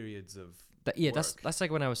periods of That's work.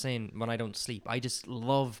 like when I was saying when I don't sleep. I just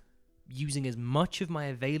love using as much of my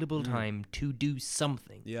available time to do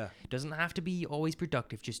something. Yeah, It doesn't have to be always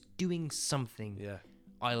productive. Just doing something. yeah.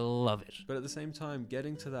 I love it. But at the same time,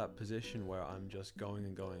 getting to that position where I'm just going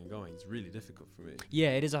and going and going is really difficult for me. Yeah,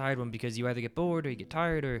 it is a hard one because you either get bored or you get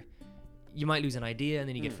tired or you might lose an idea and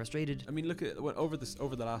then you get Mm. frustrated. I mean, look at over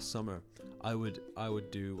the last summer, I would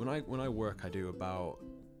do when I work, I do about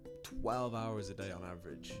 12 hours a day on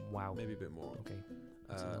average, Wow. maybe a bit more. Okay.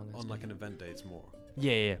 That's a long On like estimate. an event day, it's more,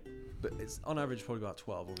 Yeah. but it's on average probably about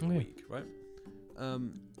 12 over the Okay. week, right?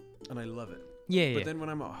 And I love it. Yeah. But then when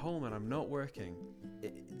I'm at home and I'm not working,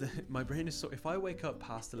 my brain is so. If I wake up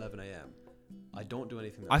past 11 a.m., I don't do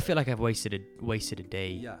anything. That I day. feel like I've wasted a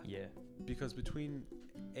day. Yeah. Yeah. Because between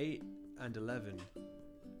 8 and 11,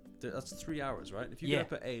 that's 3 hours, right? If you Yeah. get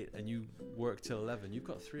up at 8 and you work till 11, you've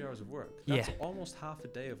got 3 hours of work. That's Yeah. almost half a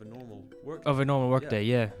day of a normal work. Of a normal work Yeah. day,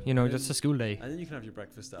 yeah. You know, And just then- a school day. And then you can have your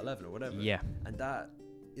breakfast at 11 or whatever. Yeah. And that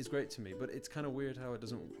is great to me, but it's kind of weird how it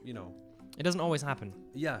doesn't, you know. It doesn't always happen.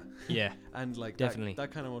 Yeah. Yeah. And like Definitely.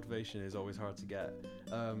 that kind of motivation is always hard to get.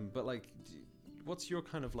 But like, what's your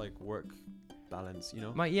kind of like work balance, you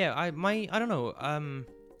know? I don't know.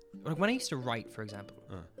 Like when I used to write, for example,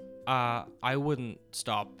 I wouldn't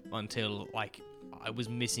stop until like I was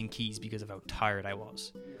missing keys because of how tired I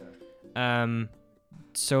was.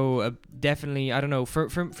 So definitely, I don't know. For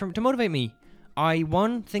to motivate me, I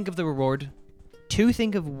think of the reward, 2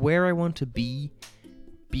 think of where I want to be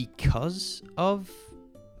because of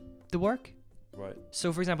the work. Right.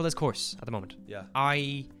 So for example, this course at the moment, Yeah.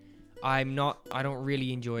 I don't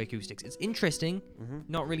really enjoy acoustics. It's interesting,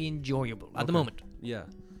 not really enjoyable at the Okay. moment. Yeah.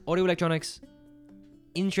 Audio electronics,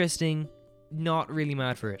 interesting, not really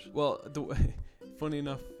mad for it. Well, funny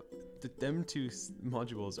enough, them two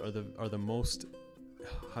modules are the most,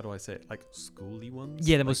 how do I say it, like schooly ones.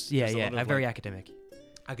 Yeah, the Like, most there's a lot of, very like, academic.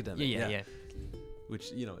 academic. Yeah.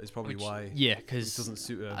 Which is probably Which- why Yeah, it because doesn't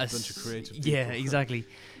suit a bunch of creative people. yeah, exactly.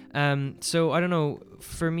 So I don't know.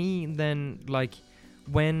 For me, then like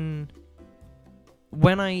when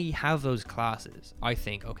I have those classes, I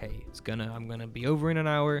think, okay, I'm gonna be over in an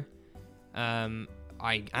hour.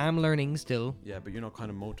 I am learning still, Yeah, but you're not kind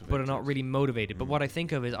of motivated. but I'm not really motivated. But what I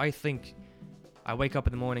think of is, I wake up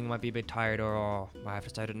in the morning, might be a bit tired, or I have to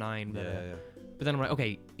start at 9. Yeah, yeah, But then I'm like,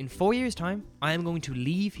 okay, in 4 years' time, I am going to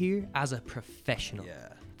leave here as a professional. yeah.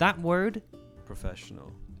 That word,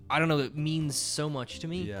 Professional. I don't know, it means so much to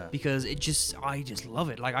me Yeah. because I just love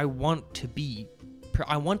it. Like I want to be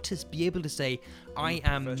able to say I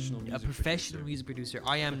am professional a music professional producer. music producer.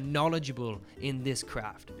 I am knowledgeable in this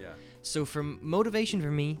craft. Yeah. So motivation for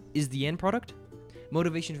me is the end product.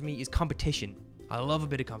 Motivation for me is competition. I love a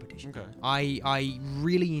bit of competition. Okay. I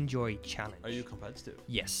really enjoy challenge. Are you competitive?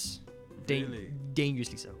 Yes. Really?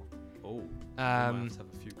 Dangerously so. Oh. We might have to have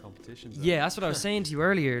a few competitions. then. Yeah, that's what I was saying to you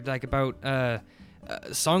earlier, like about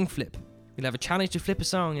song flip. We'll have a challenge to flip a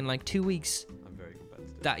song in like 2 weeks. I'm very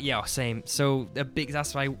competitive. Same. So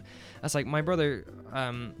that's like my brother.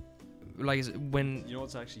 Like when You know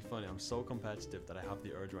what's actually funny? I'm so competitive that I have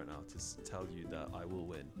the urge right now to tell you that I will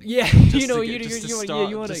win. yeah, Just you know, to get- just to you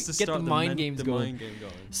start- want just to to get start the mind games going. mind game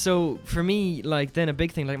going. So for me, like then a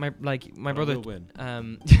big thing, like my But I brother. will win.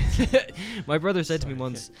 My brother said to me Sorry.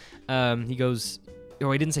 once, he goes,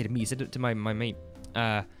 he didn't say to me, he said it to my mate.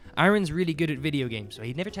 Aaron's really good at video games. So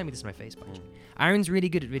he'd never tell me this in my face, but Aaron's really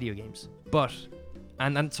good at video games. But,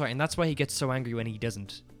 and that's why he gets so angry when he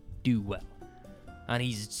doesn't do well. And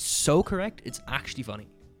he's so correct, it's actually funny.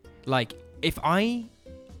 Like, if I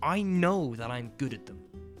know that I'm good at them.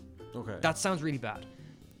 Okay. That sounds really bad.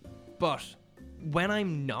 But when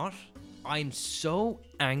I'm not, I'm so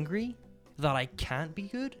angry that I can't be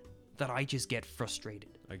good that I just get frustrated.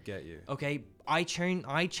 I get you. Okay? I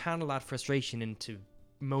channel that frustration into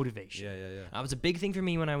motivation. Yeah. That was a big thing for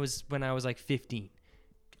me when I was like 15.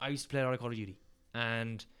 I used to play a lot of Call of Duty.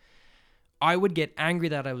 And I would get angry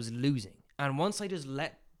that I was losing. And once I just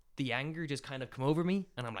let the anger just kind of come over me,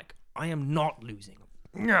 and I'm like, I am not losing.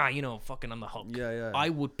 Fucking I'm the Hulk. Yeah. I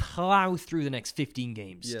would plow through the next 15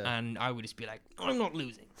 games, Yeah. and I would just be like, I'm not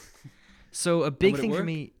losing. So a big would it thing for work?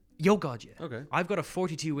 me, yo god, yeah. Okay. I've got a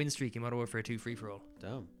 42 win streak in Modern Warfare 2 free for all.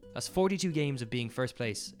 Damn. That's 42 games of being first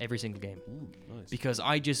place every single game. Ooh, nice. Because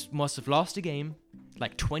I just must have lost a game,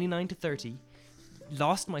 like 29 to 30,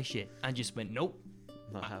 lost my shit, and just went, nope.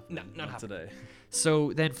 Not happening. not happening. today.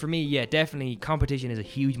 So then for me, yeah, definitely competition is a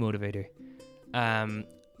huge motivator.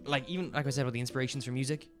 Like I said about the inspirations for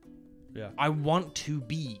music, Yeah. I want to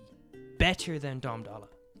be better than Dom Dolla.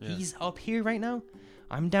 Yeah. He's up here right now.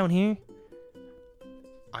 I'm down here.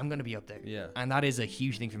 I'm going to be up there. Yeah. And that is a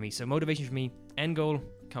huge thing for me. So motivation for me, end goal,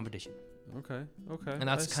 competition. Okay. And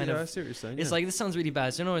that's I kind see, of- I see what you're saying. It's yeah. like, this sounds really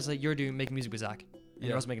bad. So, it's like you're making music with Zach. And you're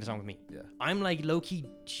Yeah. also making a song with me. Yeah. I'm like low-key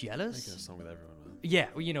Making a jealous. song with everyone, man. Yeah,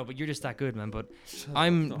 well, but you're just that good, man. But Shut up,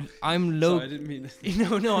 I'm no. low. Sorry, I didn't mean.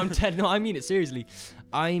 No, I mean it seriously.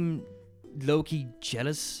 I'm low-key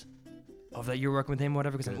jealous of that you're working with him,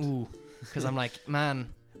 whatever, because I'm like, man,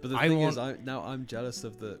 But the I thing want- is, I'm jealous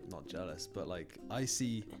of not jealous, but like I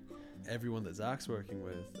see everyone that Zach's working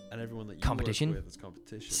with and everyone that you Competition? work with as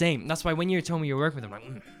competition. same. That's why when you told me you're working with him,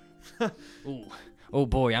 I'm like, ooh, oh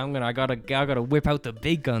boy, I gotta whip out the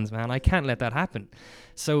big guns, man. I can't let that happen.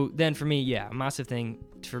 So then for me, yeah, a massive thing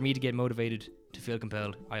for me to get motivated, to feel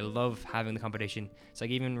compelled. I love having the competition. It's like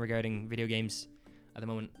even regarding video games at the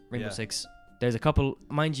moment, Rainbow Yeah. Six. There's a couple,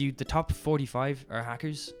 mind you, the top 45 are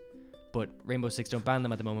hackers. but Rainbow Six don't ban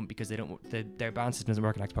them at the moment because they don't. Their ban system doesn't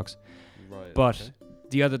work on Xbox. Right. But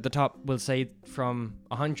the top, will say from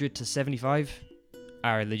 100 to 75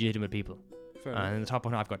 are legitimate people. Fair And enough. in the top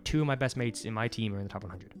 100, I've got 2 of my best mates in my team are in the top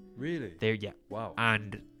 100. Really? They're, yeah. Wow.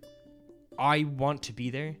 And I want to be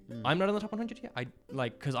there. Mm. I'm not in the top 100 yet.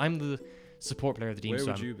 Because I'm the support player of the team. Where so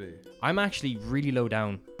would you be? I'm actually really low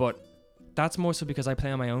down, but that's more so because I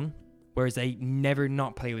play on my own, whereas they never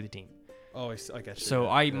not play with a team. Oh, I get you. So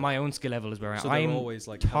yeah. my own skill level is where So I'm they're always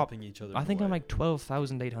like top- helping each other. I in a think I'm way. like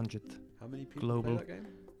 12,800th. How many people global. play that game?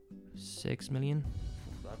 6 million.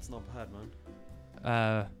 That's not bad,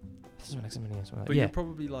 man. This is my next million as well. But Yeah. you're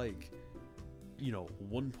probably like,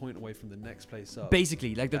 1 point away from the next place up.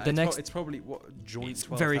 Basically, like the it's next. it's probably what joint. It's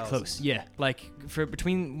 12,000. very close. Yeah. Like for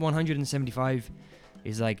between 175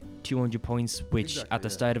 is like 200 points, which Exactly, at the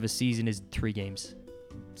yeah. start of a season is 3 games.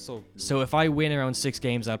 So So if I win around 6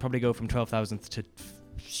 games, I'll probably go from 12,000th to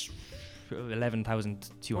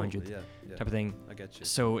 11,200 probably, yeah, type of thing. I get you.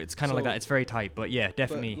 So it's kind of like So- that. It's very tight, but yeah,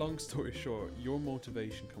 definitely But long story short, your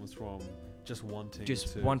motivation comes from just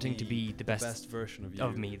wanting to be the best. version of you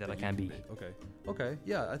of me that I you can be. Okay.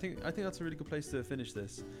 Yeah, I think that's a really good place to finish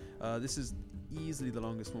this. This is easily the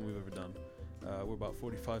longest one we've ever done. We're about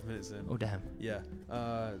 45 minutes in. Oh damn. Yeah.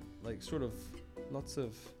 Like sort of lots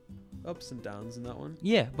of ups and downs in that one.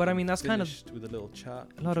 Yeah, but I mean that's kind of Finished with a little chat.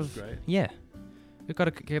 a lot which of was great. yeah. You've got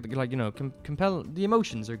to compel. The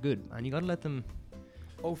emotions are good, and you got to let them.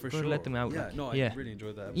 Oh, for Gotta sure. let them out, Yeah. like, No, I yeah. really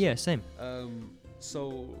enjoyed that. Yeah, same.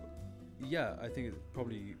 So, yeah, I think it's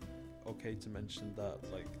probably okay to mention that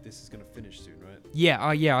like this is gonna finish soon, right? Yeah,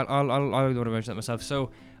 I'll want to mention that myself.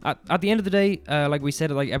 So at the end of the day, like we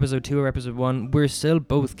said, like episode 2 or episode 1, we're still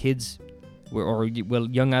both kids,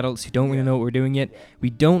 young adults who don't really Yeah. know what we're doing yet. We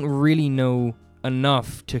don't really know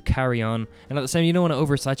enough to carry on, and at the same, you don't want to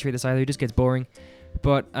oversaturate this either. It just gets boring.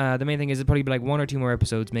 But the main thing is it'll probably be like 1 or 2 more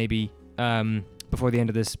episodes maybe before the end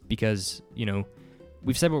of this, because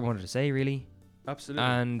we've said what we wanted to say really. Absolutely.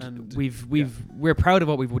 And we're proud of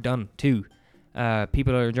what we've done too.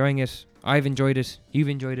 People are enjoying it. I've enjoyed it. You've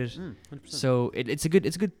enjoyed it. 100%. So it's a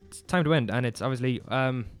good time to end. And it's obviously,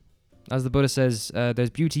 as the Buddha says, there's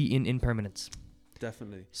beauty in impermanence.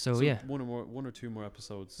 Definitely. So yeah. 1 or 2 more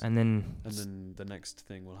episodes, And then the next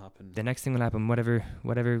thing will happen. the next thing will happen. Whatever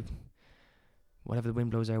the wind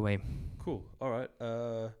blows our way. Cool. All right.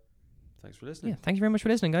 Thanks for listening. Yeah. Thank you very much for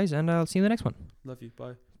listening, guys, and I'll see you in the next one. Love you.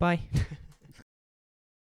 Bye. Bye.